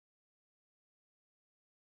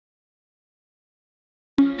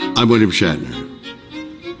I'm William Shatner.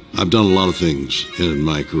 I've done a lot of things in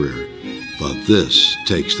my career, but this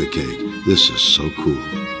takes the cake. This is so cool.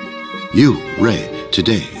 You, Ray,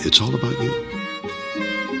 today, it's all about you.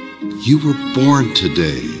 You were born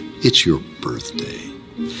today. It's your birthday.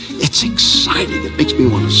 It's exciting. It makes me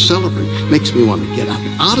want to celebrate. Makes me want to get up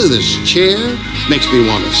out of this chair. Makes me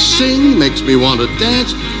want to sing. Makes me want to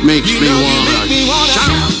dance. Makes me want to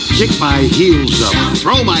shout. Kick my heels up.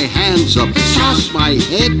 Throw my hands up. Toss my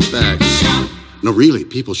head back. No, really,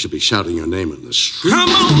 people should be shouting your name in the street. Come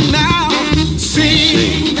on now,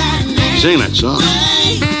 sing that song.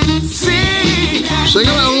 Sing it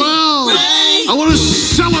out loud. I want to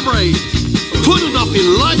celebrate. Put it up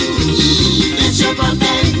in lights. It's your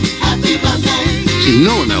birthday. Happy birthday. See,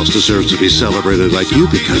 no one else deserves to be celebrated like you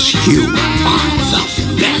because you are the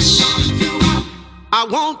best. I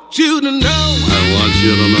want you to know. I want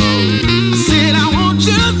you to know. I said I want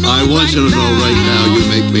you to know. I want you to know right now you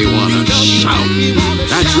make me want to shout.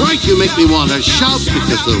 That's right, you make me want to shout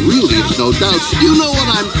because there really is no doubt. You know what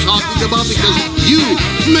I'm talking about because you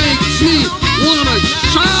make me want to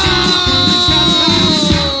shout.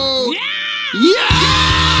 Yeah!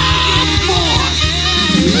 Yeah, boy!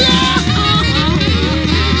 Yeah!